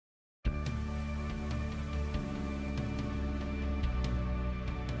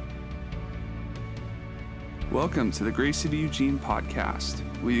Welcome to the Grace City Eugene podcast.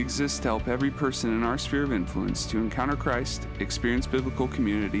 We exist to help every person in our sphere of influence to encounter Christ, experience biblical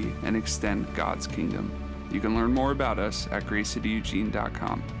community, and extend God's kingdom. You can learn more about us at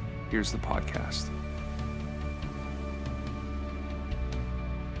gracecityeugene.com. Here's the podcast.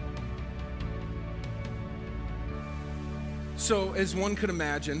 So, as one could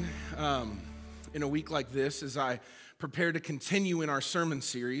imagine, in a week like this, as I prepare to continue in our sermon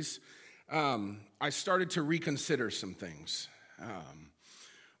series, I started to reconsider some things.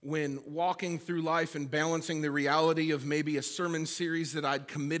 When walking through life and balancing the reality of maybe a sermon series that I'd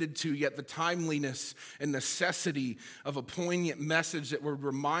committed to, yet the timeliness and necessity of a poignant message that would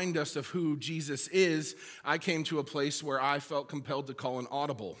remind us of who Jesus is, I came to a place where I felt compelled to call an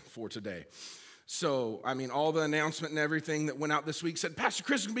audible for today. So, all the announcement and everything that went out this week said, Pastor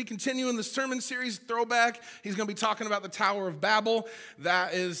Chris is going to be continuing the sermon series throwback. He's going to be talking about the Tower of Babel.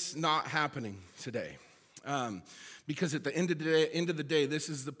 That is not happening today. Because at the end of the day, this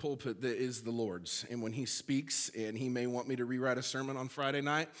is the pulpit that is the Lord's. And when he speaks, and he may want me to rewrite a sermon on Friday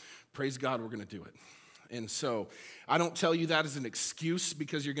night, praise God, we're going to do it. And so I don't tell you that as an excuse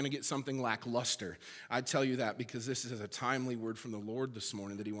because you're going to get something lackluster. I tell you that because this is a timely word from the Lord this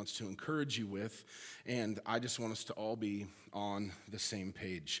morning that he wants to encourage you with. And I just want us to all be on the same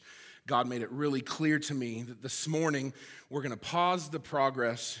page. God made it really clear to me that this morning we're going to pause the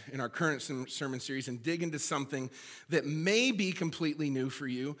progress in our current sermon series and dig into something that may be completely new for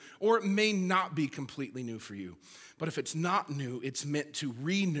you, or it may not be completely new for you. But if it's not new, it's meant to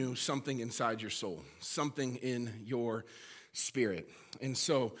renew something inside your soul, something in your spirit. And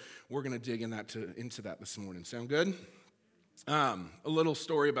so we're going to dig into that this morning. Sound good? A little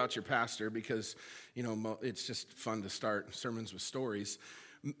story about your pastor because, it's just fun to start sermons with stories.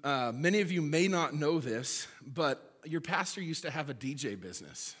 Many of you may not know this, but your pastor used to have a DJ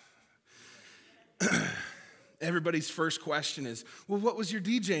business. Everybody's first question is, well, what was your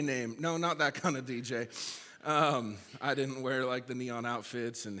DJ name? No, not that kind of DJ. I didn't wear like the neon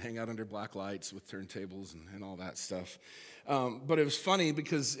outfits and hang out under black lights with turntables and all that stuff. But it was funny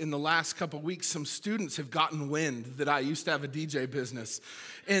because in the last couple of weeks, some students have gotten wind that I used to have a DJ business.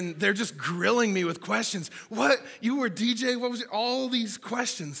 And they're just grilling me with questions. What? You were DJ? What was it? All these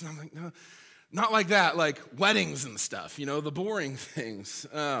questions. And I'm like, no, not like that, like weddings and stuff, the boring things.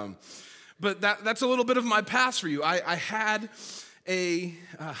 But that's a little bit of my past for you. I had a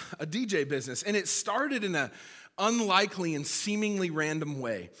DJ business, and it started in an unlikely and seemingly random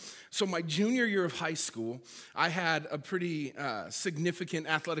way. So my junior year of high school, I had a pretty significant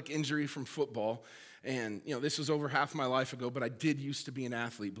athletic injury from football. And, this was over half my life ago, but I did used to be an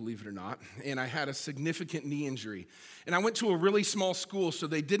athlete, believe it or not. And I had a significant knee injury. And I went to a really small school, so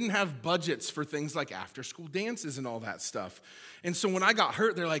they didn't have budgets for things like after-school dances and all that stuff. And so when I got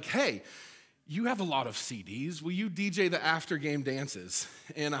hurt, they're like, hey, you have a lot of CDs. Will you DJ the after-game dances?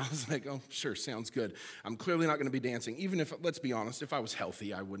 And I was like, oh, sure, sounds good. I'm clearly not going to be dancing. Even if, let's be honest, if I was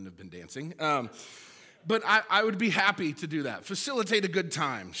healthy, I wouldn't have been dancing. But I would be happy to do that. Facilitate a good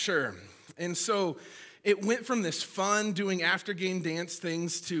time, sure. And so it went from this fun doing after-game dance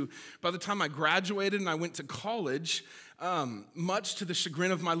things to, by the time I graduated and I went to college, much to the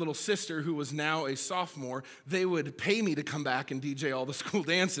chagrin of my little sister, who was now a sophomore, they would pay me to come back and DJ all the school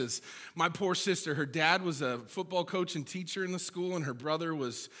dances. My poor sister, her dad was a football coach and teacher in the school, and her brother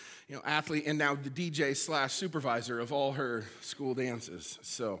was, athlete, and now the DJ/supervisor of all her school dances.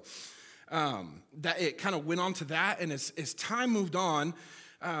 So that it kind of went on to that, and as time moved on,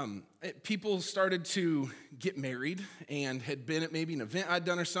 people started to get married and had been at maybe an event I'd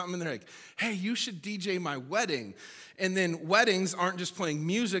done or something, and they're like, hey, you should DJ my wedding. And then weddings aren't just playing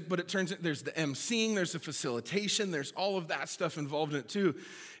music, but it turns out there's the emceeing, there's the facilitation, there's all of that stuff involved in it too.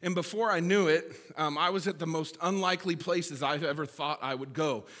 And before I knew it, I was at the most unlikely places I've ever thought I would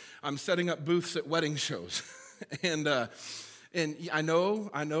go. I'm setting up booths at wedding shows. And I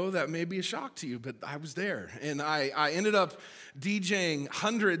know that may be a shock to you, but I was there. And I ended up DJing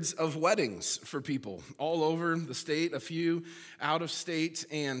hundreds of weddings for people all over the state, a few out of state,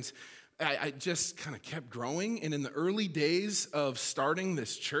 and I just kind of kept growing. And in the early days of starting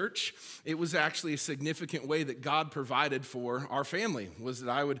this church, it was actually a significant way that God provided for our family, was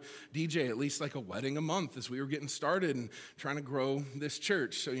that I would DJ at least like a wedding a month as we were getting started and trying to grow this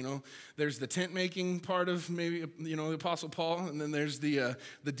church. So, there's the tent making part of maybe, the Apostle Paul, and then there's the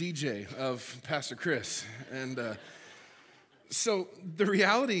DJ of Pastor Chris. And so the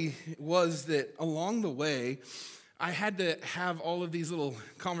reality was that along the way, I had to have all of these little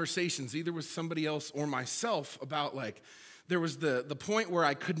conversations, either with somebody else or myself, about there was the point where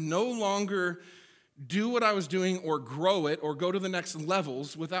I could no longer do what I was doing or grow it or go to the next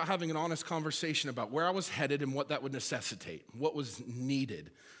levels without having an honest conversation about where I was headed and what that would necessitate, what was needed.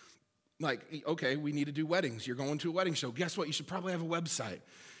 Like, okay, we need to do weddings. You're going to a wedding show. Guess what? You should probably have a website.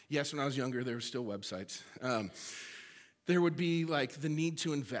 Yes, when I was younger, there were still websites. There would be like the need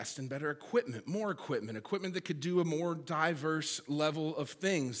to invest in better equipment, more equipment that could do a more diverse level of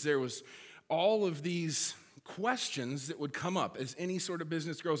things. There was all of these questions that would come up as any sort of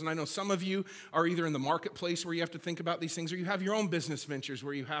business grows. And I know some of you are either in the marketplace where you have to think about these things, or you have your own business ventures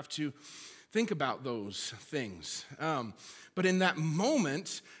where you have to think about those things. But in that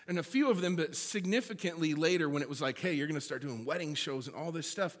moment, and a few of them, but significantly later when it was like, hey, you're going to start doing wedding shows and all this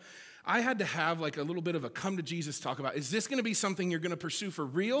stuff, I had to have like a little bit of a come to Jesus talk about, is this going to be something you're going to pursue for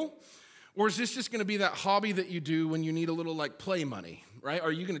real? Or is this just going to be that hobby that you do when you need a little like play money, right?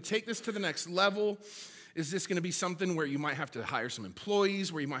 Are you going to take this to the next level? Is this going to be something where you might have to hire some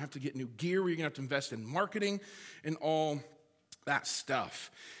employees, where you might have to get new gear, where you're going to have to invest in marketing and all that stuff?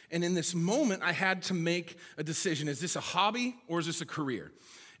 And in this moment, I had to make a decision. Is this a hobby or is this a career?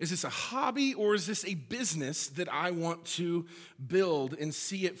 Is this a hobby or is this a business that I want to build and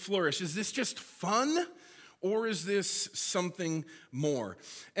see it flourish? Is this just fun or is this something more?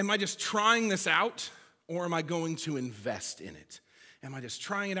 Am I just trying this out or am I going to invest in it? Am I just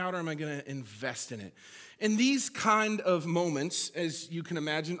trying it out or am I going to invest in it? And these kind of moments, as you can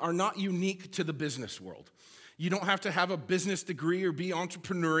imagine, are not unique to the business world. You don't have to have a business degree or be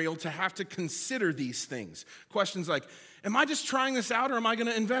entrepreneurial to have to consider these things. Questions like, am I just trying this out or am I going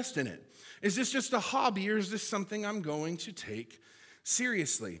to invest in it? Is this just a hobby or is this something I'm going to take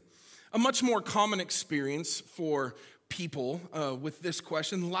seriously? A much more common experience for people with this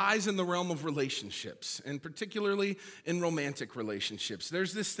question lies in the realm of relationships, and particularly in romantic relationships.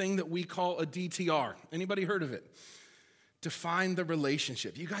 There's this thing that we call a DTR. Anybody heard of it? Define the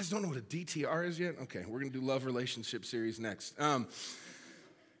relationship. You guys don't know what a DTR is yet? Okay, we're going to do love relationship series next.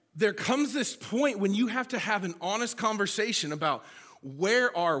 There comes this point when you have to have an honest conversation about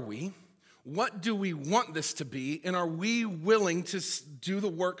where are we, what do we want this to be, and are we willing to do the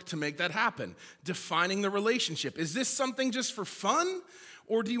work to make that happen? Defining the relationship. Is this something just for fun,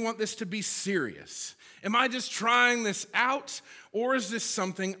 or do you want this to be serious? Am I just trying this out, or is this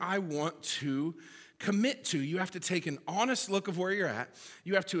something I want to commit to? You have to take an honest look of where you're at.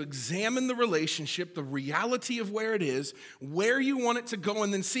 You have to examine the relationship, the reality of where it is, where you want it to go,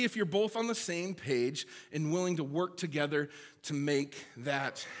 and then see if you're both on the same page and willing to work together to make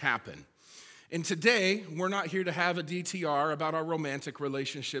that happen. And today, we're not here to have a DTR about our romantic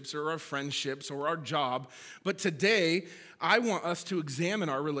relationships or our friendships or our job, but today, I want us to examine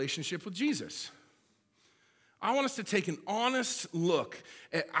our relationship with Jesus. I want us to take an honest look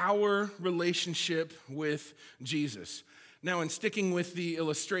at our relationship with Jesus. Now, in sticking with the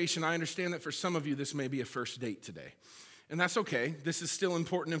illustration, I understand that for some of you, this may be a first date today. And that's okay. This is still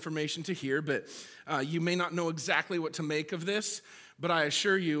important information to hear, but you may not know exactly what to make of this. But I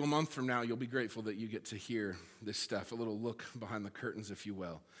assure you, a month from now, you'll be grateful that you get to hear this stuff, a little look behind the curtains, if you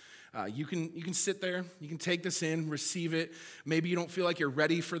will. You can sit there, you can take this in, receive it. Maybe you don't feel like you're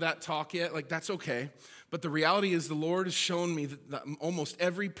ready for that talk yet, like that's okay. But the reality is the Lord has shown me that almost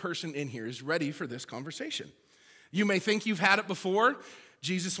every person in here is ready for this conversation. You may think you've had it before,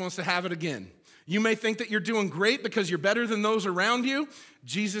 Jesus wants to have it again. You may think that you're doing great because you're better than those around you.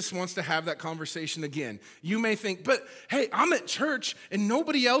 Jesus wants to have that conversation again. You may think, but hey, I'm at church and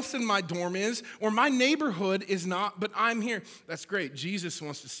nobody else in my dorm is, or my neighborhood is not, but I'm here. That's great. Jesus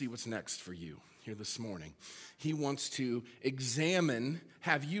wants to see what's next for you here this morning. He wants to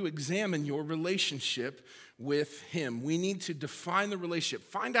have you examine your relationship with him. We need to define the relationship,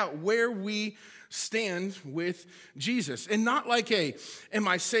 find out where we stand with Jesus. And not like am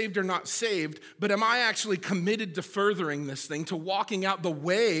I saved or not saved, but am I actually committed to furthering this thing, to walking out the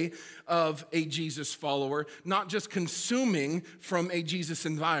way of a Jesus follower, not just consuming from a Jesus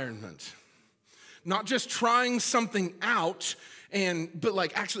environment. Not just trying something out, but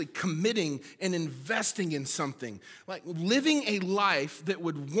like actually committing and investing in something. Like living a life that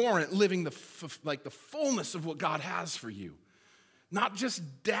would warrant living the fullness of what God has for you. Not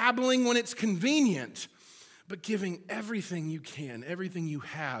just dabbling when it's convenient, but giving everything you can, everything you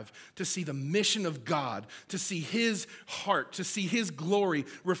have to see the mission of God, to see his heart, to see his glory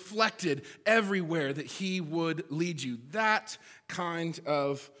reflected everywhere that he would lead you. That kind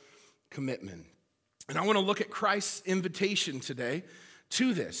of commitment. And I want to look at Christ's invitation today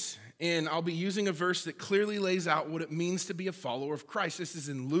to this. And I'll be using a verse that clearly lays out what it means to be a follower of Christ. This is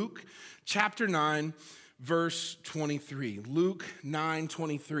in Luke chapter 9, verse 23. Luke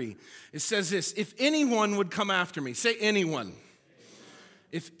 9:23. It says this, if anyone would come after me, say anyone.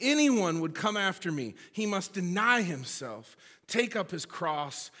 if anyone would come after me, he must deny himself, take up his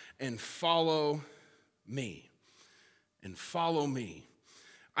cross, and follow me. And follow me.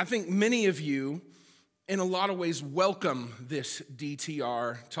 I think many of you, in a lot of ways, welcome this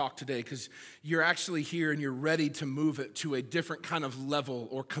DTR talk today because you're actually here and you're ready to move it to a different kind of level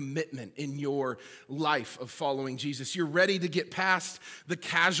or commitment in your life of following Jesus. You're ready to get past the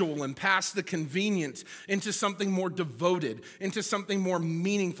casual and past the convenient into something more devoted, into something more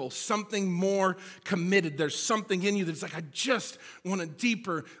meaningful, something more committed. There's something in you that's like, I just want a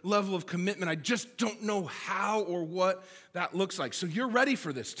deeper level of commitment. I just don't know how or what that looks like. So you're ready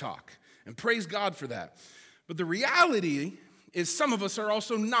for this talk. And praise God for that. But the reality is some of us are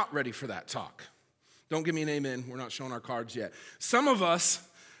also not ready for that talk. Don't give me an amen. We're not showing our cards yet. Some of us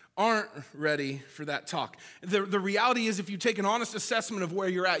aren't ready for that talk. The reality is if you take an honest assessment of where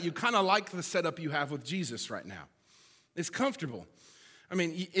you're at, you kind of like the setup you have with Jesus right now. It's comfortable. I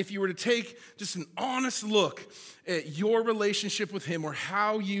mean, if you were to take just an honest look at your relationship with him or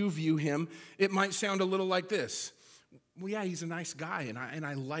how you view him, it might sound a little like this. Well, yeah, he's a nice guy, and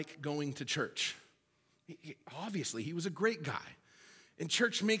I like going to church. Obviously, he was a great guy. And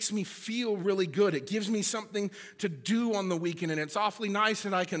church makes me feel really good. It gives me something to do on the weekend, and it's awfully nice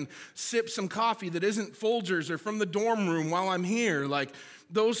that I can sip some coffee that isn't Folgers or from the dorm room while I'm here. Like,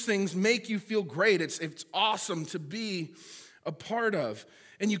 those things make you feel great. It's awesome to be a part of.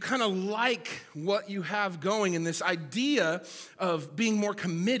 And you kind of like what you have going, and this idea of being more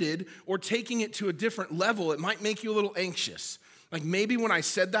committed or taking it to a different level, it might make you a little anxious. Like maybe when I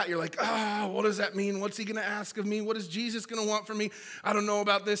said that, you're like, what does that mean? What's he going to ask of me? What is Jesus going to want from me? I don't know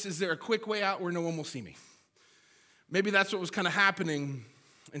about this. Is there a quick way out where no one will see me? Maybe that's what was kind of happening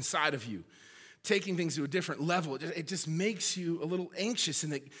inside of you. Taking things to a different level, it just makes you a little anxious,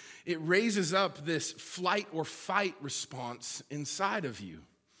 and it raises up this flight or fight response inside of you.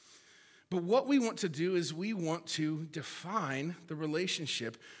 But what we want to do is we want to define the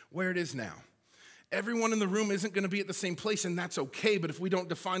relationship where it is now. Everyone in the room isn't going to be at the same place, and that's okay, but if we don't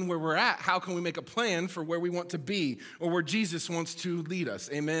define where we're at, how can we make a plan for where we want to be or where Jesus wants to lead us?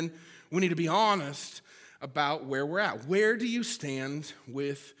 Amen? We need to be honest about where we're at. Where do you stand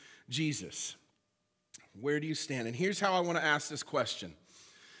with Jesus? Where do you stand? And here's how I want to ask this question.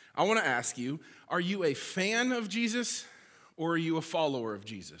 I want to ask you, are you a fan of Jesus or are you a follower of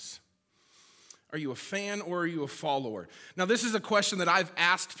Jesus? Are you a fan or are you a follower? Now, this is a question that I've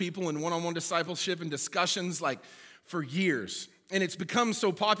asked people in one-on-one discipleship and discussions like for years. And it's become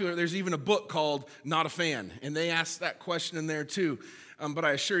so popular, there's even a book called Not a Fan. And they ask that question in there too. But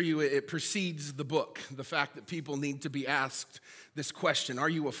I assure you, it precedes the book, the fact that people need to be asked this question. Are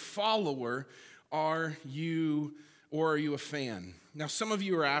you a follower? Are you a fan? Now, some of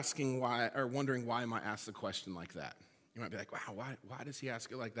you are asking why, or wondering why I might ask the question like that. You might be like, wow, why does he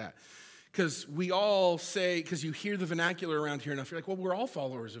ask it like that? Because we all say, because you hear the vernacular around here enough, you're like, well, we're all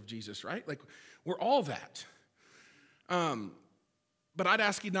followers of Jesus, right? Like, we're all that. But I'd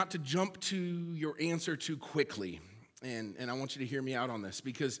ask you not to jump to your answer too quickly. And I want you to hear me out on this,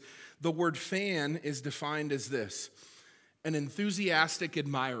 because the word fan is defined as this: an enthusiastic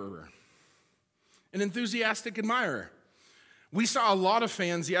admirer. An enthusiastic admirer. We saw a lot of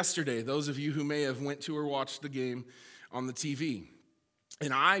fans yesterday, those of you who may have went to or watched the game on the TV.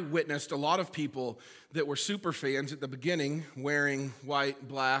 And I witnessed a lot of people that were super fans at the beginning, wearing white,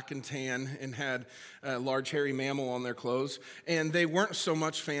 black, and tan, and had a large hairy mammal on their clothes. And they weren't so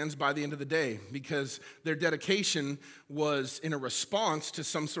much fans by the end of the day because their dedication was in a response to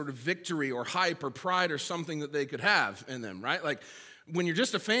some sort of victory or hype or pride or something that they could have in them, right? Like when you're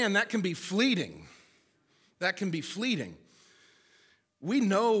just a fan, that can be fleeting. That can be fleeting. We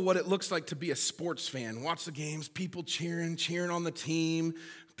know what it looks like to be a sports fan. Watch the games, people cheering on the team.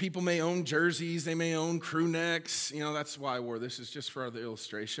 People may own jerseys, they may own crew necks. You know, that's why I wore this, is just for the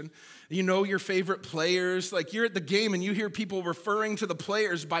illustration. You know your favorite players. Like you're at the game and you hear people referring to the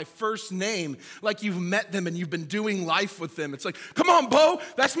players by first name, like you've met them and you've been doing life with them. It's like, come on, Bo,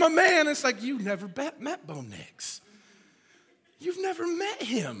 that's my man. It's like, you never met Bo Nix. You've never met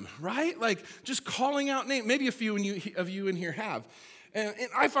him, right? Like just calling out names. Maybe a few of you in here have. And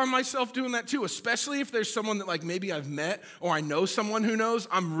I find myself doing that too, especially if there's someone that like maybe I've met or I know someone who knows.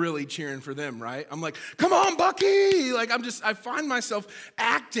 I'm really cheering for them, right? I'm like, come on, Bucky. Like I find myself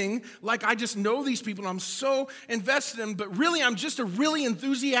acting like I just know these people and I'm so invested in them, but really I'm just a really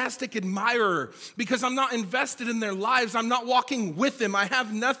enthusiastic admirer because I'm not invested in their lives. I'm not walking with them. I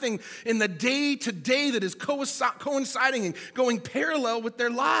have nothing in the day-to-day that is coinciding and going parallel with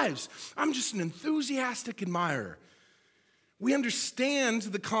their lives. I'm just an enthusiastic admirer. We understand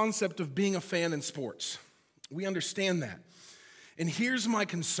the concept of being a fan in sports. We understand that. And here's my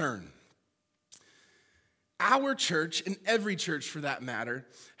concern. Our church, and every church for that matter,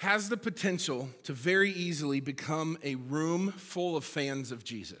 has the potential to very easily become a room full of fans of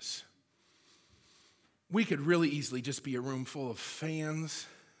Jesus. We could really easily just be a room full of fans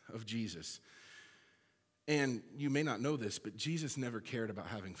of Jesus. And you may not know this, but Jesus never cared about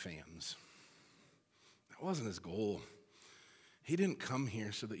having fans. That wasn't his goal. He didn't come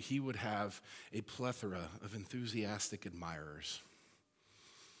here so that he would have a plethora of enthusiastic admirers.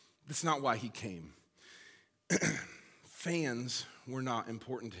 That's not why he came. Fans were not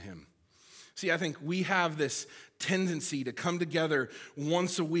important to him. See, I think we have this tendency to come together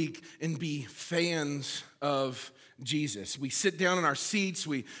once a week and be fans of Jesus. We sit down in our seats,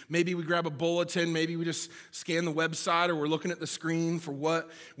 maybe we grab a bulletin, maybe we just scan the website, or we're looking at the screen for what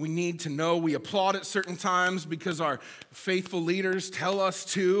we need to know. We applaud at certain times because our faithful leaders tell us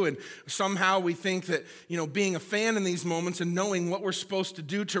to, and somehow we think that, being a fan in these moments and knowing what we're supposed to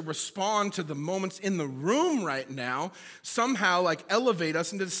do to respond to the moments in the room right now somehow elevate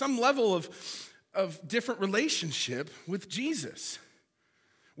us into some level of different relationship with Jesus.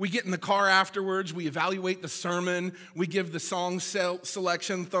 We get in the car afterwards, we evaluate the sermon, we give the song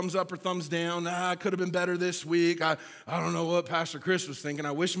selection, thumbs up or thumbs down. Could have been better this week. I don't know what Pastor Chris was thinking.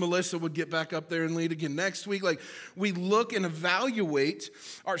 I wish Melissa would get back up there and lead again next week. We look and evaluate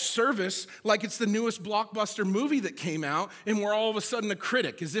our service like it's the newest blockbuster movie that came out, and we're all of a sudden a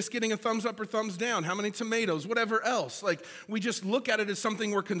critic. Is this getting a thumbs up or thumbs down? How many tomatoes? Whatever else. We just look at it as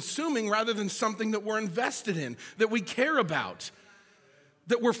something we're consuming rather than something that we're invested in, that we care about,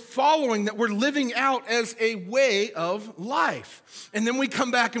 that we're following, that we're living out as a way of life. And then we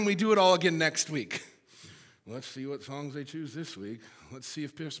come back and we do it all again next week. Let's see what songs they choose this week. Let's see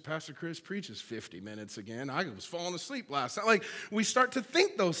if Pastor Chris preaches 50 minutes again. I was falling asleep last night. We start to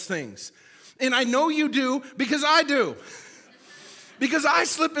think those things. And I know you do because I do. Because I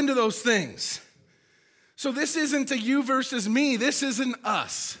slip into those things. So this isn't a you versus me. This is an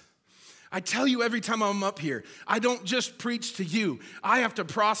us. I tell you every time I'm up here, I don't just preach to you. I have to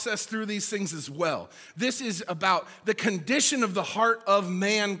process through these things as well. This is about the condition of the heart of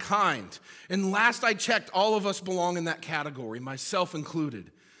mankind. And last I checked, all of us belong in that category, myself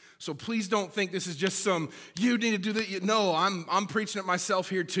included. So please don't think this is just you need to do that. No, I'm preaching it myself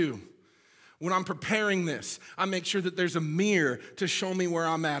here too. When I'm preparing this, I make sure that there's a mirror to show me where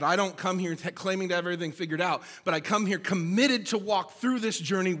I'm at. I don't come here claiming to have everything figured out, but I come here committed to walk through this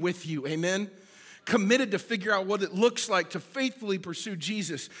journey with you, amen? Committed to figure out what it looks like to faithfully pursue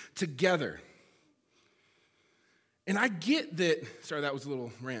Jesus together. And I get that, sorry, that was a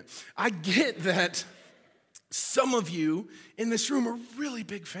little rant. I get that some of you in this room are really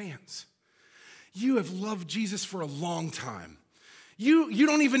big fans. You have loved Jesus for a long time. You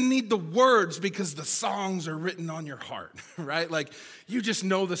don't even need the words because the songs are written on your heart, right? You just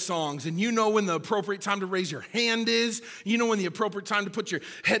know the songs, and you know when the appropriate time to raise your hand is. You know when the appropriate time to put your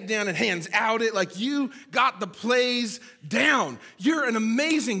head down and hands out you got the plays down. You're an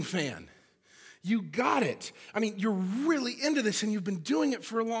amazing fan. You got it. You're really into this, and you've been doing it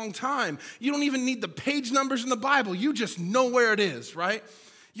for a long time. You don't even need the page numbers in the Bible. You just know where it is, right?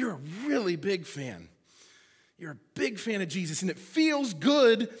 You're a really big fan. You're a big fan of Jesus, and it feels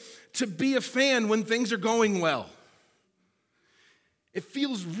good to be a fan when things are going well. It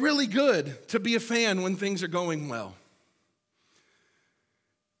feels really good to be a fan when things are going well.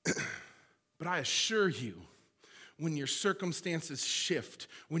 But I assure you, when your circumstances shift,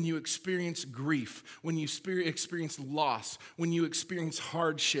 when you experience grief, when you experience loss, when you experience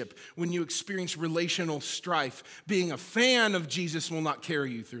hardship, when you experience relational strife, being a fan of Jesus will not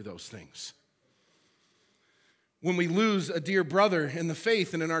carry you through those things. When we lose a dear brother in the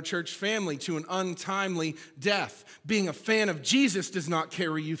faith and in our church family to an untimely death, being a fan of Jesus does not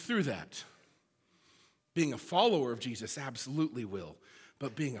carry you through that. Being a follower of Jesus absolutely will,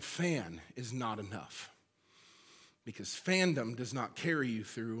 but being a fan is not enough, because fandom does not carry you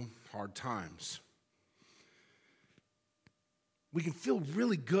through hard times. We can feel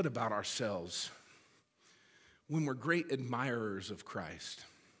really good about ourselves when we're great admirers of Christ.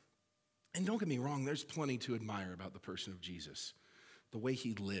 And don't get me wrong, there's plenty to admire about the person of Jesus. The way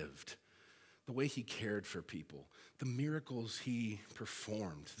he lived, the way he cared for people, the miracles he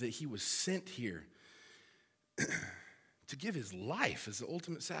performed, that he was sent here to give his life as the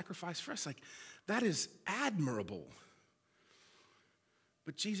ultimate sacrifice for us. That is admirable.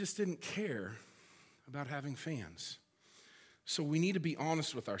 But Jesus didn't care about having fans. So we need to be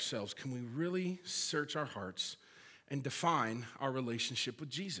honest with ourselves. Can we really search our hearts and define our relationship with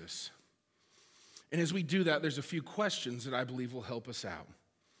Jesus? And as we do that, there's a few questions that I believe will help us out.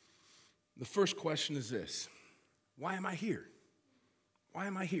 The first question is this: why am I here? Why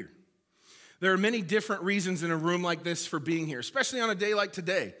am I here? There are many different reasons in a room like this for being here, especially on a day like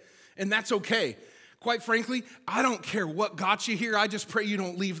today, and that's okay. Quite frankly, I don't care what got you here. I just pray you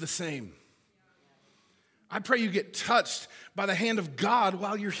don't leave the same. I pray you get touched by the hand of God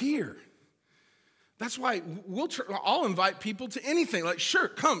while you're here. That's why I'll invite people to anything. Like, sure,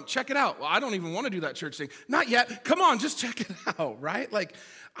 come, check it out. Well, I don't even want to do that church thing. Not yet. Come on, just check it out, right? Like,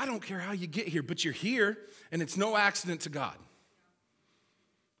 I don't care how you get here, but you're here, and it's no accident to God.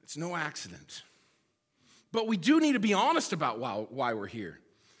 It's no accident. But we do need to be honest about why we're here.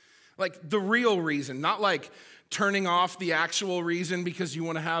 Like, the real reason, not like turning off the actual reason because you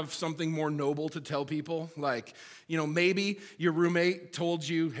want to have something more noble to tell people. Like, maybe your roommate told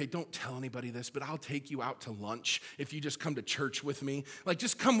you, hey, don't tell anybody this, but I'll take you out to lunch if you just come to church with me. Like,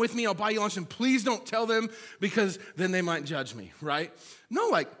 just come with me, I'll buy you lunch, and please don't tell them because then they might judge me, right? No,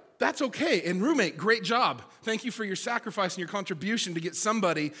 like, that's okay. And roommate, great job. Thank you for your sacrifice and your contribution to get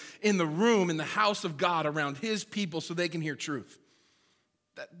somebody in the room, in the house of God, around his people so they can hear truth.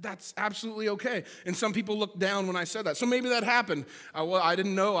 That's absolutely okay. And some people looked down when I said that. So maybe that happened. I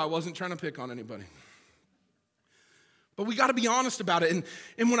didn't know. I wasn't trying to pick on anybody. But we got to be honest about it.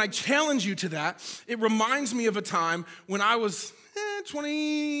 And when I challenge you to that, it reminds me of a time when I was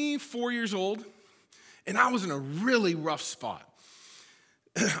 24 years old, and I was in a really rough spot.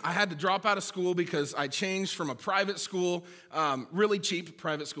 I had to drop out of school because I changed from a private school, really cheap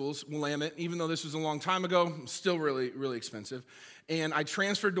private schools, Willamette, even though this was a long time ago, still really, really expensive. And I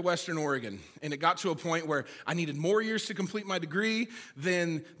transferred to Western Oregon, and it got to a point where I needed more years to complete my degree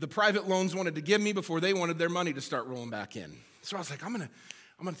than the private loans wanted to give me before they wanted their money to start rolling back in. So I was like, I'm gonna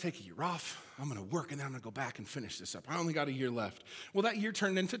take a year off, I'm gonna work, and then I'm gonna go back and finish this up. I only got a year left. Well, that year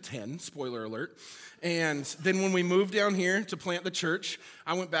turned into 10, spoiler alert. And then when we moved down here to plant the church,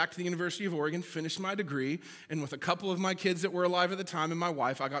 I went back to the University of Oregon, finished my degree, and with a couple of my kids that were alive at the time and my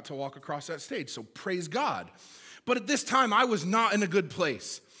wife, I got to walk across that stage, so praise God. But at this time, I was not in a good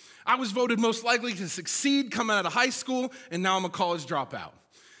place. I was voted most likely to succeed coming out of high school, and now I'm a college dropout.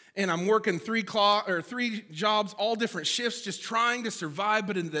 And I'm working three jobs, all different shifts, just trying to survive.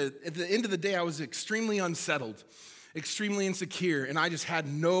 But at the end of the day, I was extremely unsettled, extremely insecure, and I just had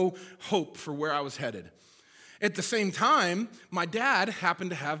no hope for where I was headed. At the same time, my dad happened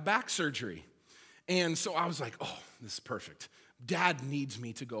to have back surgery. And so I was like, oh, this is perfect. Dad needs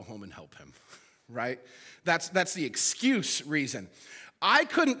me to go home and help him, right? That's the excuse reason. I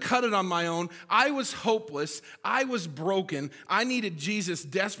couldn't cut it on my own. I was hopeless. I was broken. I needed Jesus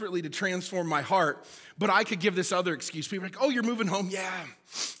desperately to transform my heart, but I could give this other excuse. People are like, oh, you're moving home? Yeah,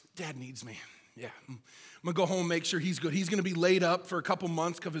 Dad needs me. Yeah, I'm going to go home and make sure he's good. He's going to be laid up for a couple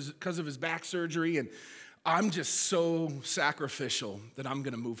months because of his back surgery, and I'm just so sacrificial that I'm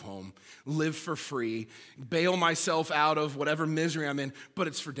going to move home, live for free, bail myself out of whatever misery I'm in, but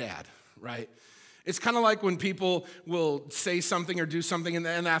it's for Dad, right? It's kind of like when people will say something or do something in the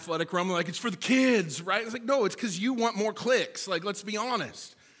athletic realm, like, it's for the kids, right? It's like, no, it's because you want more clicks. Like, let's be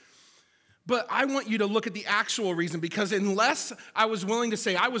honest. But I want you to look at the actual reason, because unless I was willing to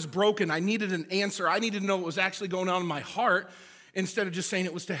say I was broken, I needed an answer, I needed to know what was actually going on in my heart, instead of just saying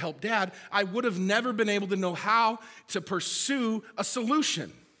it was to help Dad, I would have never been able to know how to pursue a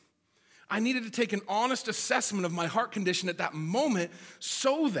solution. I needed to take an honest assessment of my heart condition at that moment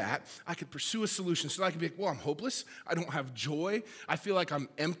so that I could pursue a solution, so that I could be like, well, I'm hopeless, I don't have joy, I feel like I'm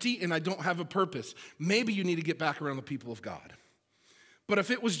empty, and I don't have a purpose. Maybe you need to get back around the people of God. But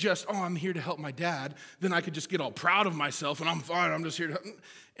if it was just, oh, I'm here to help my dad, then I could just get all proud of myself, and I'm fine, I'm just here to help.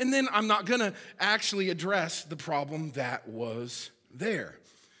 And then I'm not gonna actually address the problem that was there.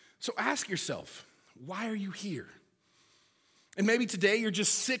 So ask yourself, why are you here? And maybe today you're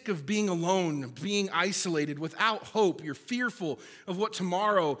just sick of being alone, being isolated, without hope. You're fearful of what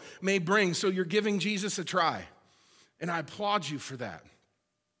tomorrow may bring, so you're giving Jesus a try. And I applaud you for that.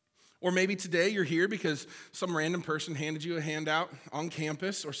 Or maybe today you're here because some random person handed you a handout on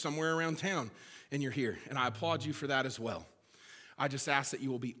campus or somewhere around town, and you're here. And I applaud you for that as well. I just ask that you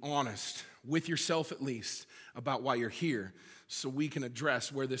will be honest with yourself at least about why you're here, so we can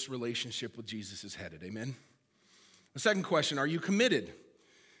address where this relationship with Jesus is headed. Amen? The second question, are you committed?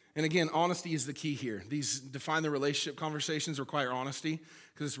 And again, honesty is the key here. These define the relationship conversations require honesty,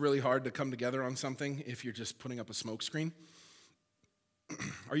 because it's really hard to come together on something if you're just putting up a smoke screen.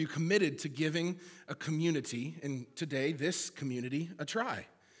 Are you committed to giving a community, and today this community, a try?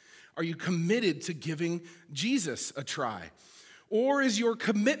 Are you committed to giving Jesus a try? Or is your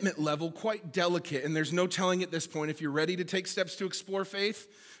commitment level quite delicate, and there's no telling at this point if you're ready to take steps to explore faith,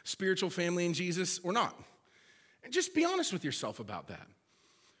 spiritual family in Jesus, or not? And just be honest with yourself about that.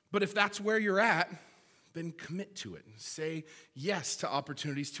 But if that's where you're at, then commit to it. Say yes to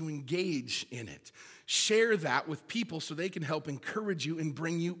opportunities to engage in it. Share that with people so they can help encourage you and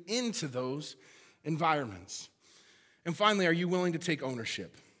bring you into those environments. And finally, are you willing to take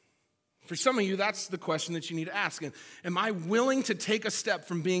ownership? For some of you, that's the question that you need to ask. And am I willing to take a step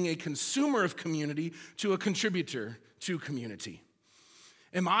from being a consumer of community to a contributor to community?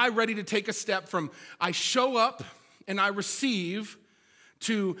 Am I ready to take a step from I show up and I receive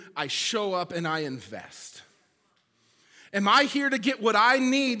to I show up and I invest? Am I here to get what I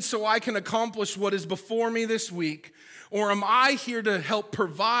need so I can accomplish what is before me this week? Or am I here to help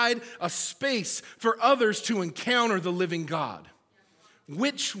provide a space for others to encounter the living God?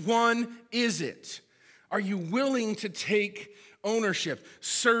 Which one is it? Are you willing to take ownership,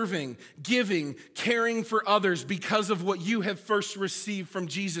 serving, giving, caring for others because of what you have first received from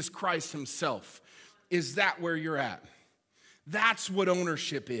Jesus Christ himself? Is that where you're at? That's what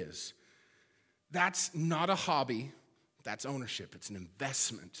ownership is. That's not a hobby. That's ownership. It's an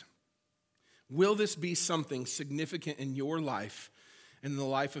investment. Will this be something significant in your life and in the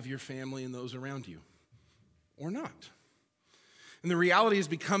life of your family and those around you? Or not? And the reality is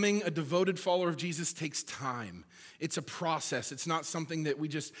becoming a devoted follower of Jesus takes time. It's a process. It's not something that we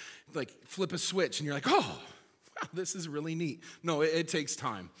just like flip a switch and you're like, oh, wow, this is really neat. No, it takes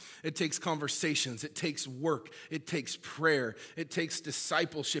time. It takes conversations. It takes work. It takes prayer. It takes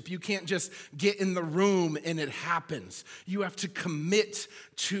discipleship. You can't just get in the room and it happens. You have to commit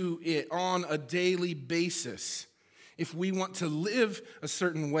to it on a daily basis. If we want to live a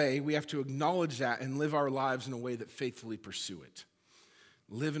certain way, we have to acknowledge that and live our lives in a way that faithfully pursue it.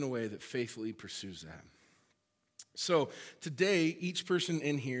 Live in a way that faithfully pursues that. So today, each person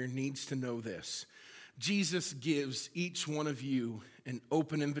in here needs to know this. Jesus gives each one of you an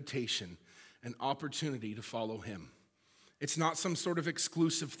open invitation, an opportunity to follow him. It's not some sort of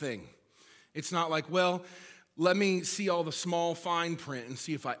exclusive thing. It's not like, well, let me see all the small fine print and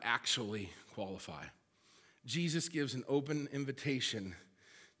see if I actually qualify. Jesus gives an open invitation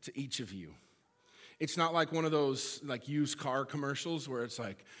to each of you. It's not like one of those like used car commercials where it's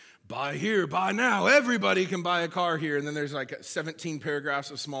like, buy here, buy now, everybody can buy a car here. And then there's like 17 paragraphs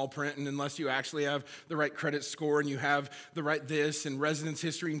of small print. And unless you actually have the right credit score and you have the right this and residence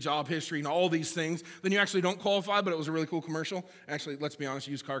history and job history and all these things, then you actually don't qualify, but it was a really cool commercial. Actually, let's be honest,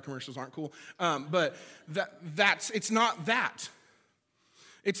 used car commercials aren't cool. But it's not that.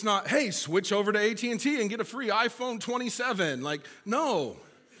 It's not, hey, switch over to AT&T and get a free iPhone 27. Like, no.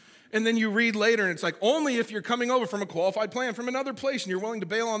 And then you read later and it's like, only if you're coming over from a qualified plan from another place and you're willing to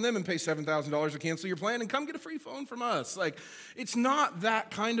bail on them and pay $7,000 to cancel your plan and come get a free phone from us. Like, it's not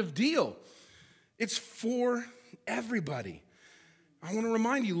that kind of deal. It's for everybody. I want to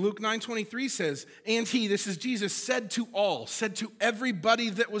remind you, Luke 9:23 says, and he, this is Jesus, said to everybody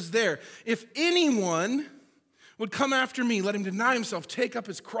that was there, if anyone would come after me, let him deny himself, take up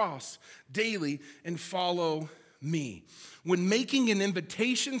his cross daily and follow me. When making an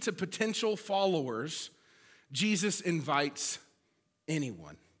invitation to potential followers, Jesus invites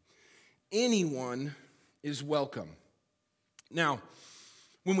anyone. Anyone is welcome. Now,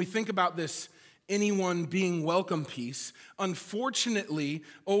 when we think about this anyone being welcome piece, unfortunately,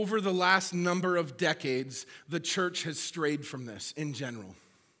 over the last number of decades, the church has strayed from this in general.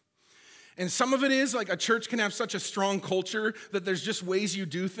 And some of it is like a church can have such a strong culture that there's just ways you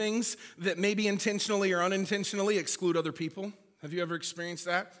do things that maybe intentionally or unintentionally exclude other people. Have you ever experienced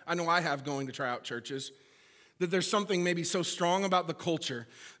that? I know I have going to try out churches. That there's something maybe so strong about the culture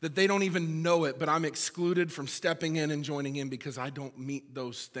that they don't even know it, but I'm excluded from stepping in and joining in because I don't meet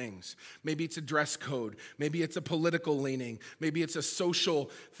those things. Maybe it's a dress code. Maybe it's a political leaning. Maybe it's a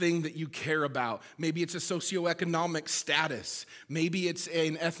social thing that you care about. Maybe it's a socioeconomic status. Maybe it's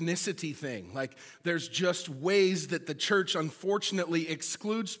an ethnicity thing. Like there's just ways that the church unfortunately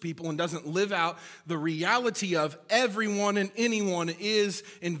excludes people and doesn't live out the reality of everyone and anyone is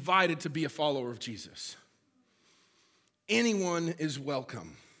invited to be a follower of Jesus. Anyone is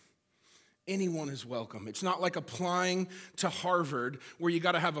welcome. Anyone is welcome. It's not like applying to Harvard where you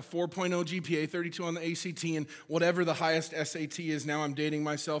got to have a 4.0 GPA, 32 on the ACT, and whatever the highest SAT is. Now I'm dating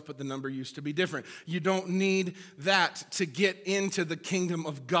myself, but the number used to be different. You don't need that to get into the kingdom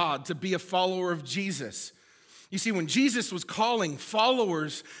of God, to be a follower of Jesus. You see, when Jesus was calling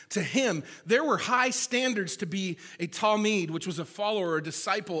followers to him, there were high standards to be a Talmid, which was a follower or a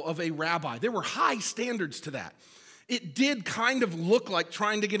disciple of a rabbi. There were high standards to that. It did kind of look like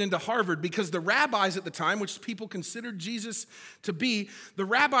trying to get into Harvard because the rabbis at the time, which people considered Jesus to be, the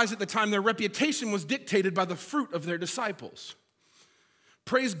rabbis at the time, their reputation was dictated by the fruit of their disciples.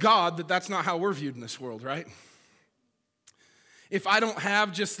 Praise God that that's not how we're viewed in this world, right? If I don't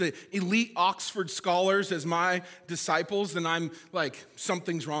have just the elite Oxford scholars as my disciples, then I'm like,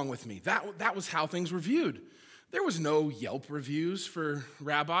 something's wrong with me. That was how things were viewed. There was no Yelp reviews for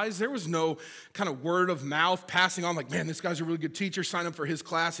rabbis. There was no kind of word of mouth passing on like, man, this guy's a really good teacher. Sign up for his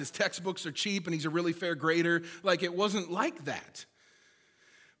class. His textbooks are cheap and he's a really fair grader. Like, it wasn't like that.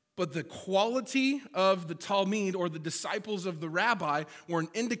 But the quality of the Talmud or the disciples of the rabbi were an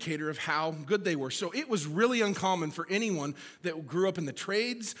indicator of how good they were. So it was really uncommon for anyone that grew up in the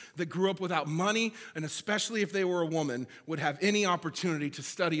trades, that grew up without money, and especially if they were a woman, would have any opportunity to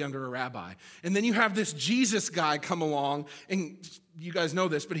study under a rabbi. And then you have this Jesus guy come along, and you guys know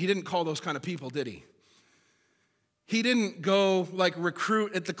this, but he didn't call those kind of people, did he? He didn't go like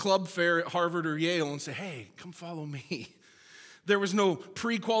recruit at the club fair at Harvard or Yale and say, hey, come follow me. There was no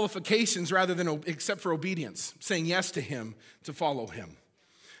pre-qualifications except for obedience, saying yes to him to follow him.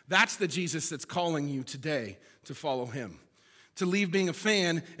 That's the Jesus that's calling you today to follow him, to leave being a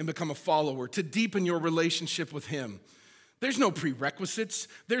fan and become a follower, to deepen your relationship with him. There's no prerequisites.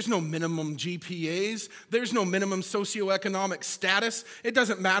 There's no minimum GPAs. There's no minimum socioeconomic status. It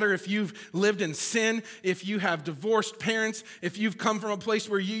doesn't matter if you've lived in sin, if you have divorced parents, if you've come from a place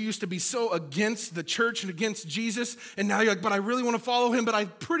where you used to be so against the church and against Jesus, and now you're like, but I really want to follow him, but I'm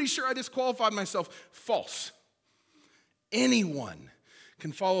pretty sure I disqualified myself. False. Anyone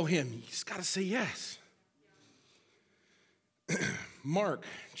can follow him. You just got to say yes. Mark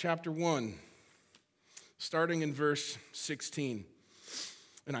chapter 1. Starting in verse 16.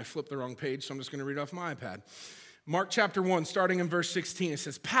 And I flipped the wrong page, so I'm just going to read off my iPad. Mark chapter 1, starting in verse 16, it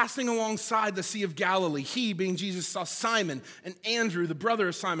says, passing alongside the Sea of Galilee, he, being Jesus, saw Simon and Andrew, the brother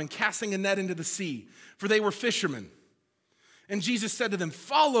of Simon, casting a net into the sea, for they were fishermen. And Jesus said to them,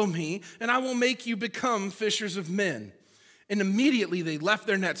 follow me, and I will make you become fishers of men. And immediately they left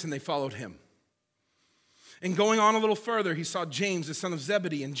their nets and they followed him. And going on a little further, he saw James, the son of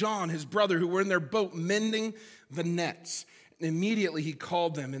Zebedee, and John, his brother, who were in their boat mending the nets. And immediately he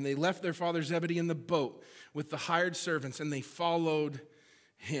called them, and they left their father Zebedee in the boat with the hired servants, and they followed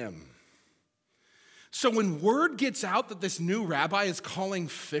him. So when word gets out that this new rabbi is calling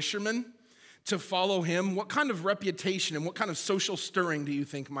fishermen to follow him, what kind of reputation and what kind of social stirring do you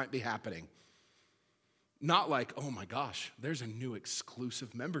think might be happening? Not like, oh my gosh, there's a new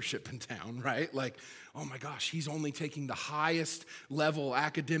exclusive membership in town, right? Like, oh my gosh, he's only taking the highest level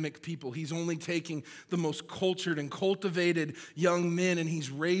academic people. He's only taking the most cultured and cultivated young men, and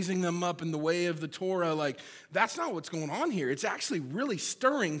he's raising them up in the way of the Torah. Like, that's not what's going on here. It's actually really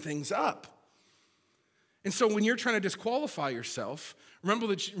stirring things up. And so when you're trying to disqualify yourself,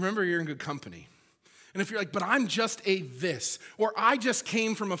 remember you're in good company. And if you're like, but I'm just a this, or I just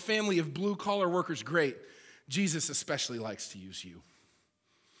came from a family of blue-collar workers, great. Jesus especially likes to use you.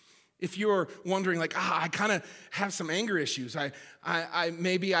 If you're wondering like, I kind of have some anger issues.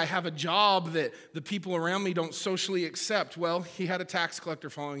 Maybe I have a job that the people around me don't socially accept. Well, he had a tax collector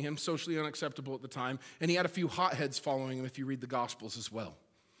following him, socially unacceptable at the time, and he had a few hotheads following him if you read the Gospels as well.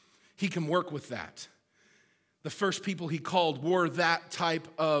 He can work with that. The first people he called were that type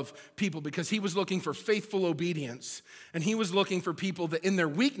of people because he was looking for faithful obedience, and he was looking for people that in their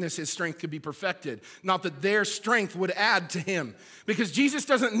weakness his strength could be perfected, not that their strength would add to him, because Jesus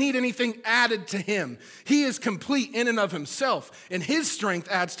doesn't need anything added to him. He is complete in and of himself, and his strength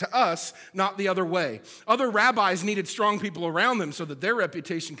adds to us, not the other way. Other rabbis needed strong people around them so that their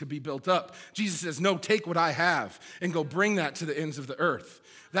reputation could be built up. Jesus says, no, take what I have and go bring that to the ends of the earth.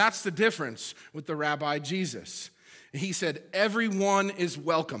 That's the difference with the rabbi Jesus. He said, everyone is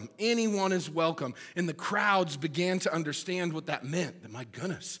welcome. Anyone is welcome. And the crowds began to understand what that meant. That, my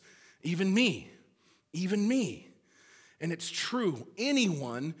goodness, even me. And it's true.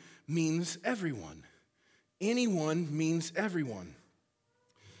 Anyone means everyone. Anyone means everyone.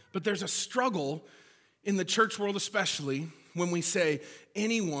 But there's a struggle in the church world especially when we say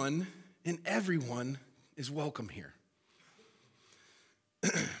anyone and everyone is welcome here.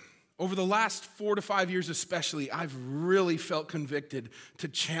 Over the last 4 to 5 years especially, I've really felt convicted to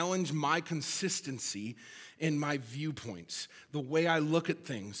challenge my consistency in my viewpoints, the way I look at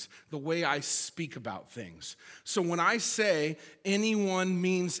things, the way I speak about things. So when I say anyone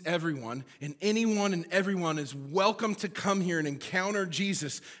means everyone, and anyone and everyone is welcome to come here and encounter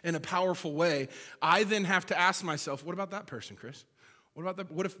Jesus in a powerful way, I then have to ask myself, what about that person, Chris?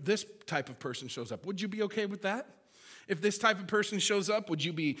 What if this type of person shows up? Would you be okay with that? If this type of person shows up, would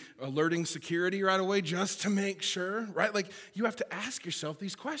you be alerting security right away just to make sure, right? Like, you have to ask yourself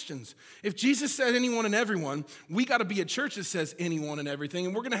these questions. If Jesus said anyone and everyone, we got to be a church that says anyone and everything,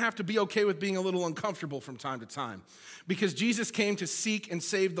 and we're going to have to be okay with being a little uncomfortable from time to time, because Jesus came to seek and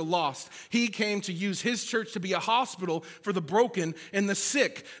save the lost. He came to use his church to be a hospital for the broken and the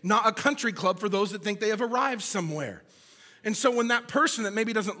sick, not a country club for those that think they have arrived somewhere. And so when that person that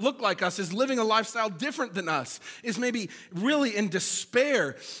maybe doesn't look like us is living a lifestyle different than us, is maybe really in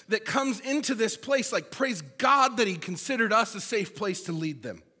despair, that comes into this place, like, praise God that he considered us a safe place to lead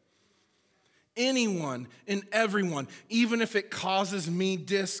them. Anyone and everyone, even if it causes me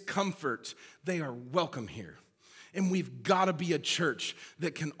discomfort, they are welcome here. And we've got to be a church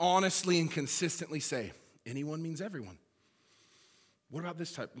that can honestly and consistently say, anyone means everyone. What about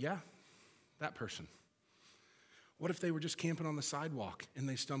this type? Yeah, that person. What if they were just camping on the sidewalk and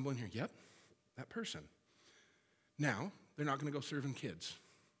they stumble in here? Yep, that person. Now, they're not going to go serving kids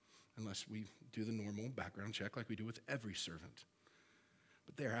unless we do the normal background check like we do with every servant.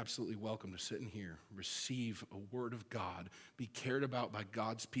 But they're absolutely welcome to sit in here, receive a word of God, be cared about by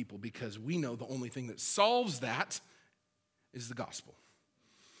God's people, because we know the only thing that solves that is the gospel.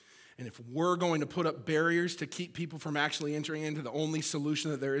 And if we're going to put up barriers to keep people from actually entering into the only solution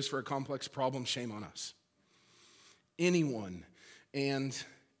that there is for a complex problem, shame on us. Anyone and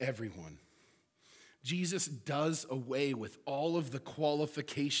everyone. Jesus does away with all of the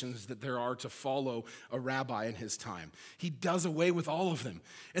qualifications that there are to follow a rabbi in his time. He does away with all of them.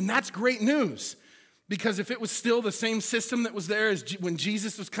 And that's great news, because if it was still the same system that was there as when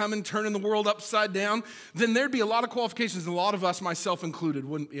Jesus was coming, turning the world upside down, then there'd be a lot of qualifications, and a lot of us, myself included,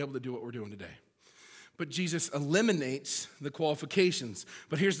 wouldn't be able to do what we're doing today. But Jesus eliminates the qualifications.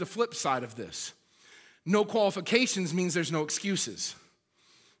 But here's the flip side of this. No qualifications means there's no excuses.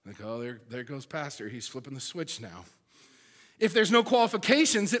 Like, oh, there goes Pastor. He's flipping the switch now. If there's no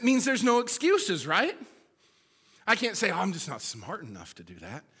qualifications, it means there's no excuses, right? I can't say, oh, I'm just not smart enough to do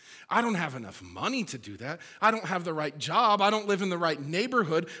that. I don't have enough money to do that. I don't have the right job. I don't live in the right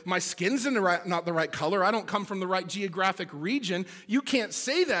neighborhood. My skin's not the right color. I don't come from the right geographic region. You can't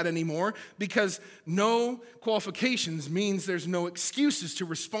say that anymore, because no qualifications means there's no excuses to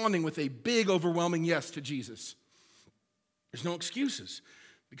responding with a big, overwhelming yes to Jesus. There's no excuses.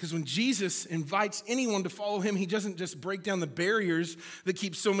 Because when Jesus invites anyone to follow him, he doesn't just break down the barriers that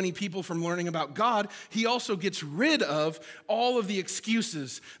keep so many people from learning about God. He also gets rid of all of the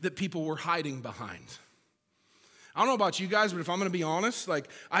excuses that people were hiding behind. I don't know about you guys, but if I'm going to be honest, like,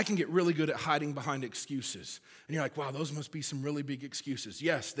 I can get really good at hiding behind excuses. And you're like, wow, those must be some really big excuses.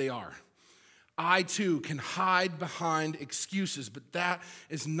 Yes, they are. I too can hide behind excuses, but that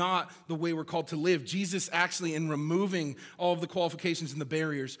is not the way we're called to live. Jesus actually, in removing all of the qualifications and the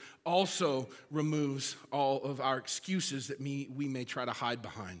barriers, also removes all of our excuses that we may try to hide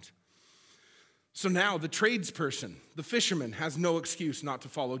behind. So now the tradesperson, the fisherman, has no excuse not to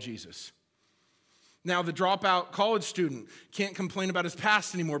follow Jesus. Now the dropout college student can't complain about his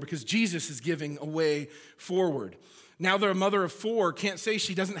past anymore, because Jesus is giving a way forward. Now the mother of 4 can't say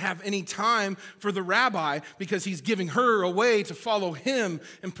she doesn't have any time for the rabbi, because he's giving her a way to follow him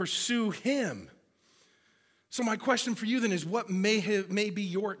and pursue him. So my question for you then is, what may be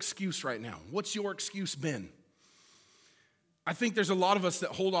your excuse right now? What's your excuse been? I think there's a lot of us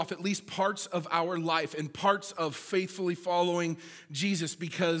that hold off at least parts of our life and parts of faithfully following Jesus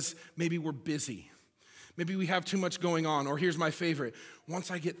because maybe we're busy. Maybe we have too much going on. Or here's my favorite.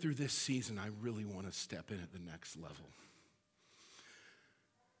 Once I get through this season, I really want to step in at the next level.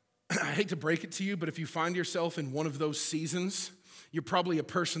 I hate to break it to you, but if you find yourself in one of those seasons, you're probably a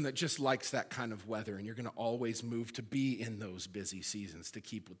person that just likes that kind of weather, and you're going to always move to be in those busy seasons, to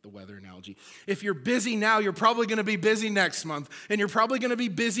keep with the weather analogy. If you're busy now, you're probably going to be busy next month, and you're probably going to be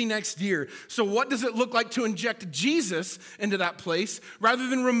busy next year. So what does it look like to inject Jesus into that place rather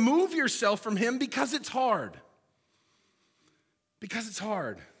than remove yourself from him because it's hard? Because it's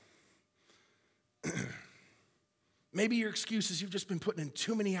hard. Maybe your excuse is you've just been putting in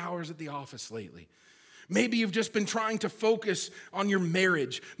too many hours at the office lately. Maybe you've just been trying to focus on your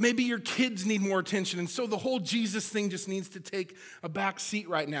marriage. Maybe your kids need more attention, and so the whole Jesus thing just needs to take a back seat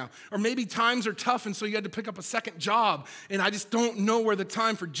right now. Or maybe times are tough, and so you had to pick up a second job, and I just don't know where the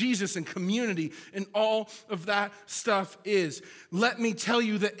time for Jesus and community and all of that stuff is. Let me tell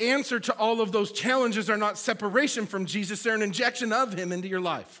you, the answer to all of those challenges are not separation from Jesus. They're an injection of him into your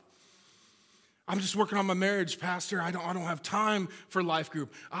life. I'm just working on my marriage, Pastor. I don't have time for life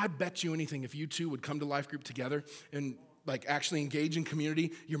group. I bet you anything, if you two would come to life group together and like actually engage in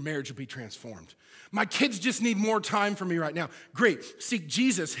community, your marriage will be transformed. My kids just need more time from me right now. Great. Seek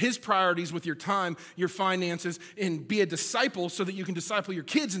Jesus, his priorities with your time, your finances, and be a disciple so that you can disciple your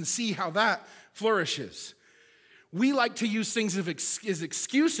kids and see how that flourishes. We like to use things as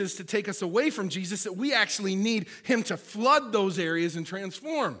excuses to take us away from Jesus that we actually need him to flood those areas and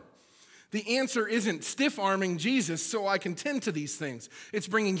transform. The answer isn't stiff-arming Jesus so I can tend to these things. It's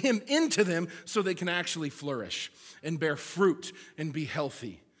bringing him into them so they can actually flourish and bear fruit and be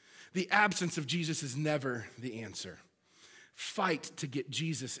healthy. The absence of Jesus is never the answer. Fight to get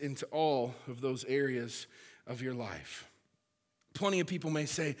Jesus into all of those areas of your life. Plenty of people may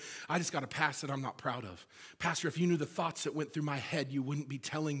say, I just got a past that I'm not proud of. Pastor, if you knew the thoughts that went through my head, you wouldn't be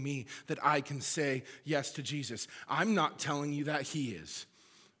telling me that I can say yes to Jesus. I'm not telling you that, he is.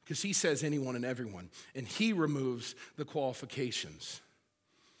 Because he says anyone and everyone, and he removes the qualifications.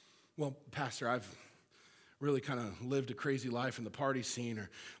 Well, Pastor, I've really kind of lived a crazy life in the party scene, or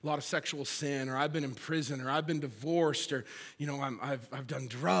a lot of sexual sin, or I've been in prison, or I've been divorced, or I've done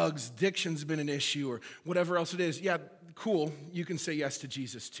drugs, addiction's been an issue, or whatever else it is. Yeah, cool, you can say yes to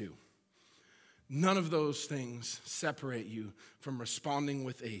Jesus too. None of those things separate you from responding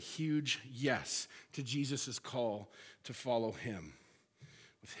with a huge yes to Jesus' call to follow him.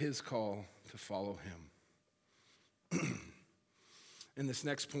 With his call to follow him. And this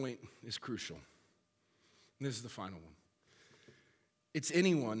next point is crucial. And this is the final one. It's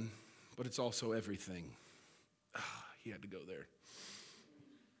anyone, but it's also everything. He had to go there.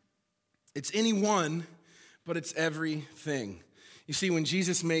 It's anyone, but it's everything. You see, when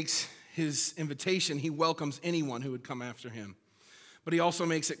Jesus makes his invitation, he welcomes anyone who would come after him. But he also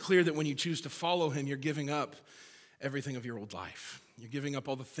makes it clear that when you choose to follow him, you're giving up everything of your old life. You're giving up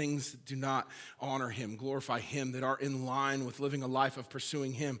all the things that do not honor him, glorify him, that are in line with living a life of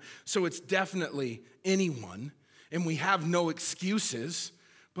pursuing him. So it's definitely anyone, and we have no excuses,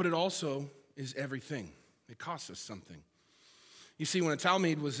 but it also is everything. It costs us something. You see, when a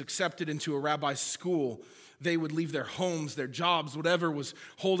Talmud was accepted into a rabbi's school, they would leave their homes, their jobs, whatever was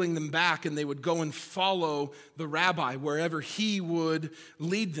holding them back, and they would go and follow the rabbi wherever he would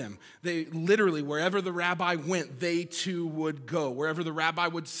lead them. They literally, wherever the rabbi went, they too would go. Wherever the rabbi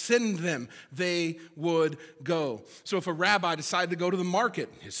would send them, they would go. So if a rabbi decided to go to the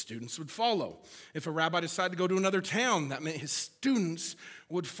market, his students would follow. If a rabbi decided to go to another town, that meant his students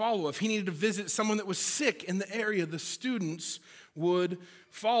would follow. If he needed to visit someone that was sick in the area, the students would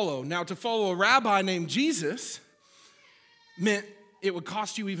follow. Now, to follow a rabbi named Jesus meant it would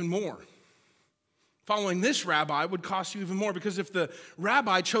cost you even more. Following this rabbi would cost you even more, because if the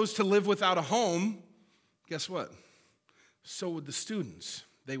rabbi chose to live without a home, guess what? So would the students.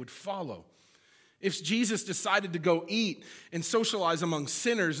 They would follow. If Jesus decided to go eat and socialize among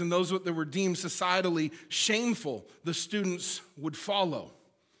sinners and those that were deemed societally shameful, the students would follow.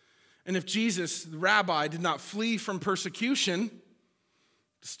 And if Jesus, the rabbi, did not flee from persecution,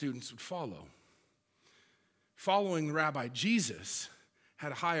 the students would follow. Following the rabbi Jesus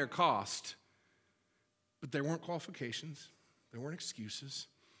had a higher cost, but there weren't qualifications, there weren't excuses.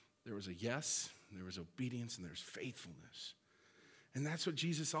 There was a yes, and there was obedience, and there's faithfulness. And that's what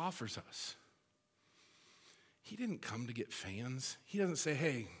Jesus offers us. He didn't come to get fans. He doesn't say,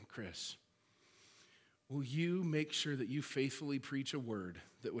 hey, Chris, will you make sure that you faithfully preach a word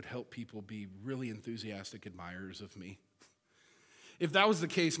that would help people be really enthusiastic admirers of me? If that was the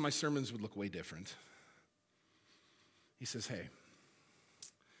case, my sermons would look way different. He says, hey,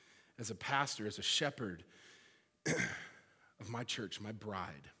 as a pastor, as a shepherd of my church, my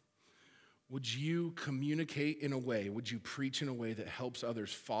bride, would you communicate in a way, would you preach in a way that helps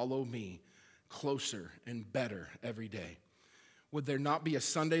others follow me closer and better every day? Would there not be a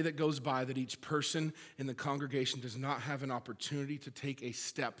Sunday that goes by that each person in the congregation does not have an opportunity to take a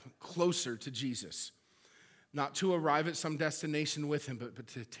step closer to Jesus? Not to arrive at some destination with him, but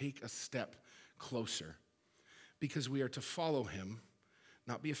to take a step closer. Because we are to follow him,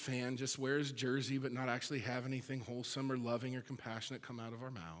 not be a fan, just wear his jersey, but not actually have anything wholesome or loving or compassionate come out of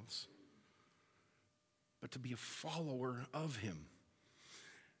our mouths. But to be a follower of him.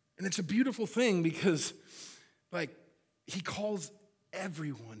 And it's a beautiful thing because, he calls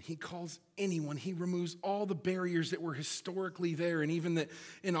everyone. He calls anyone. He removes all the barriers that were historically there, and even that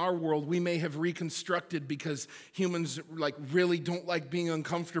in our world we may have reconstructed because humans really don't like being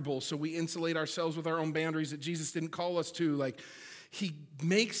uncomfortable, so we insulate ourselves with our own boundaries that Jesus didn't call us to. He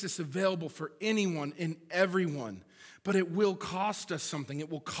makes this available for anyone and everyone, but it will cost us something. It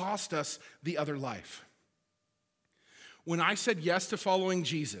will cost us the other life. When I said yes to following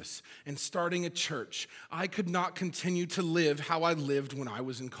Jesus and starting a church, I could not continue to live how I lived when I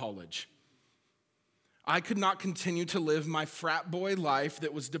was in college. I could not continue to live my frat boy life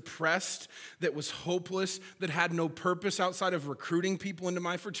that was depressed, that was hopeless, that had no purpose outside of recruiting people into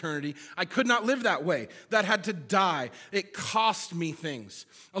my fraternity. I could not live that way. That had to die. It cost me things.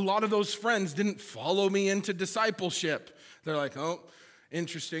 A lot of those friends didn't follow me into discipleship. They're like, oh,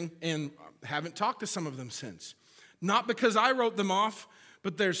 interesting, and haven't talked to some of them since. Not because I wrote them off,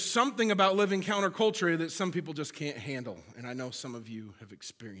 but there's something about living counterculture that some people just can't handle, and I know some of you have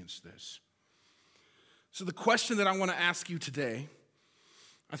experienced this. So the question that I want to ask you today,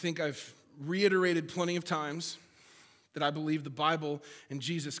 I think I've reiterated plenty of times that I believe the Bible and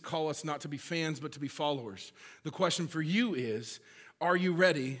Jesus call us not to be fans, but to be followers. The question for you is, are you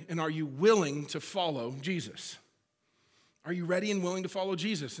ready and are you willing to follow Jesus? Are you ready and willing to follow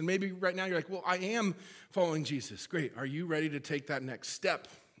Jesus? And maybe right now you're like, well, I am following Jesus. Great. Are you ready to take that next step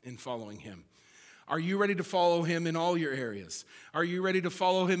in following him? Are you ready to follow him in all your areas? Are you ready to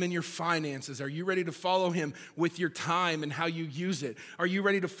follow him in your finances? Are you ready to follow him with your time and how you use it? Are you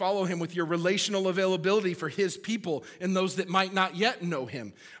ready to follow him with your relational availability for his people and those that might not yet know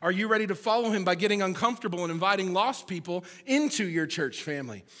him? Are you ready to follow him by getting uncomfortable and inviting lost people into your church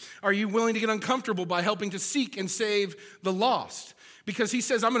family? Are you willing to get uncomfortable by helping to seek and save the lost? Because he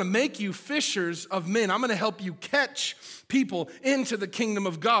says, I'm going to make you fishers of men. I'm going to help you catch people into the kingdom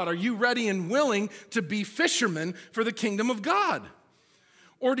of God. Are you ready and willing to be fishermen for the kingdom of God?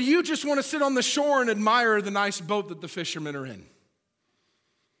 Or do you just want to sit on the shore and admire the nice boat that the fishermen are in?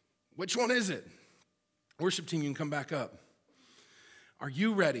 Which one is it? Worship team, you can come back up. Are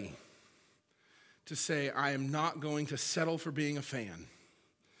you ready to say, I am not going to settle for being a fan,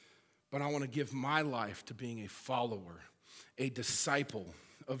 but I want to give my life to being a follower, a disciple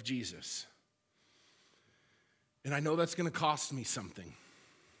of Jesus? And I know that's going to cost me something.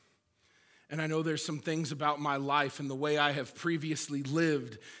 And I know there's some things about my life and the way I have previously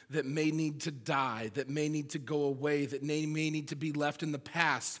lived that may need to die, that may need to go away, that may need to be left in the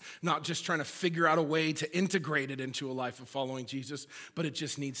past, not just trying to figure out a way to integrate it into a life of following Jesus, but it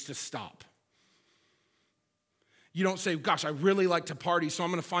just needs to stop. You don't say, gosh, I really like to party, so I'm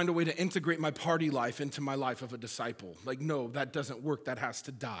going to find a way to integrate my party life into my life of a disciple. Like, no, that doesn't work. That has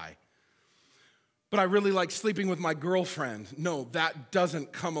to die. But I really like sleeping with my girlfriend. No, that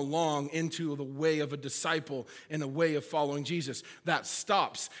doesn't come along into the way of a disciple and a way of following Jesus. That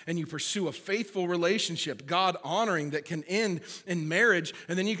stops, and you pursue a faithful relationship, God-honoring, that can end in marriage,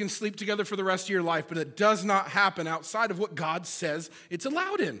 and then you can sleep together for the rest of your life, but it does not happen outside of what God says it's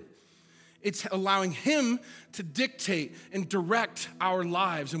allowed in. It's allowing him to dictate and direct our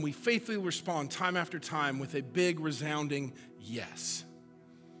lives, and we faithfully respond time after time with a big, resounding yes.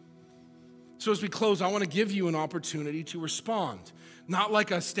 So as we close, I want to give you an opportunity to respond. Not like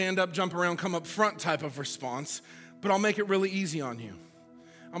a stand up, jump around, come up front type of response, but I'll make it really easy on you.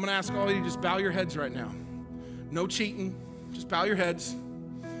 I'm going to ask all of you to just bow your heads right now. No cheating, just bow your heads.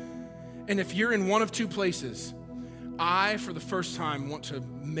 And if you're in one of two places, I, for the first time, want to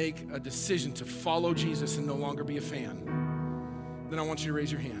make a decision to follow Jesus and no longer be a fan, then I want you to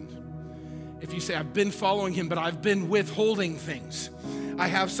raise your hand. If you say, I've been following him, but I've been withholding things. I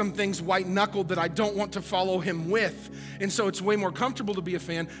have some things white-knuckled that I don't want to follow him with. And so it's way more comfortable to be a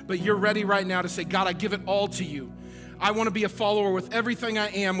fan, but you're ready right now to say, God, I give it all to you. I want to be a follower with everything I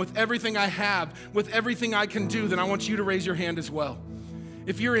am, with everything I have, with everything I can do. Then I want you to raise your hand as well.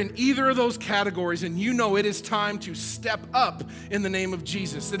 If you're in either of those categories and you know it is time to step up in the name of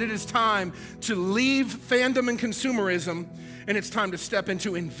Jesus, that it is time to leave fandom and consumerism, and it's time to step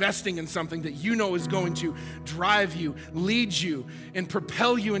into investing in something that you know is going to drive you, lead you, and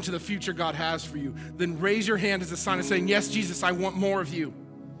propel you into the future God has for you, then raise your hand as a sign of saying, yes, Jesus, I want more of you.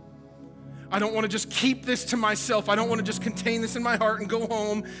 I don't want to just keep this to myself. I don't want to just contain this in my heart and go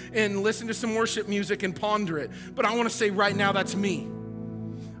home and listen to some worship music and ponder it. But I want to say right now, that's me.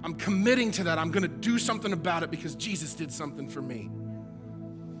 I'm committing to that. I'm going to do something about it because Jesus did something for me.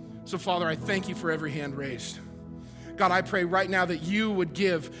 So, Father, I thank you for every hand raised. God, I pray right now that you would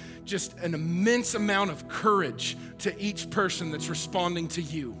give just an immense amount of courage to each person that's responding to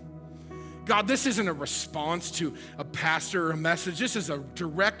you. God, this isn't a response to a pastor or a message. This is a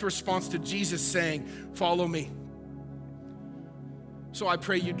direct response to Jesus saying, follow me. So I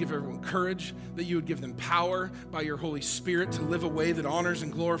pray you'd give everyone courage, that you would give them power by your Holy Spirit to live a way that honors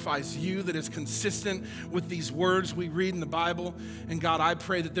and glorifies you, that is consistent with these words we read in the Bible. And God, I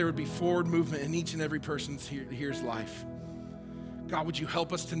pray that there would be forward movement in each and every person's here's life. God, would you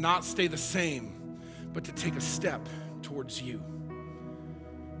help us to not stay the same, but to take a step towards you?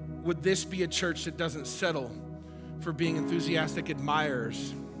 Would this be a church that doesn't settle for being enthusiastic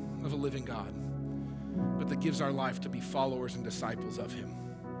admirers of a living God, but that gives our life to be followers and disciples of him?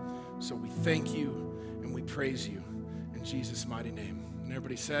 So we thank you and And we praise you in Jesus' mighty name. And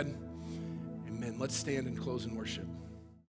everybody said, amen. Let's stand and close in worship.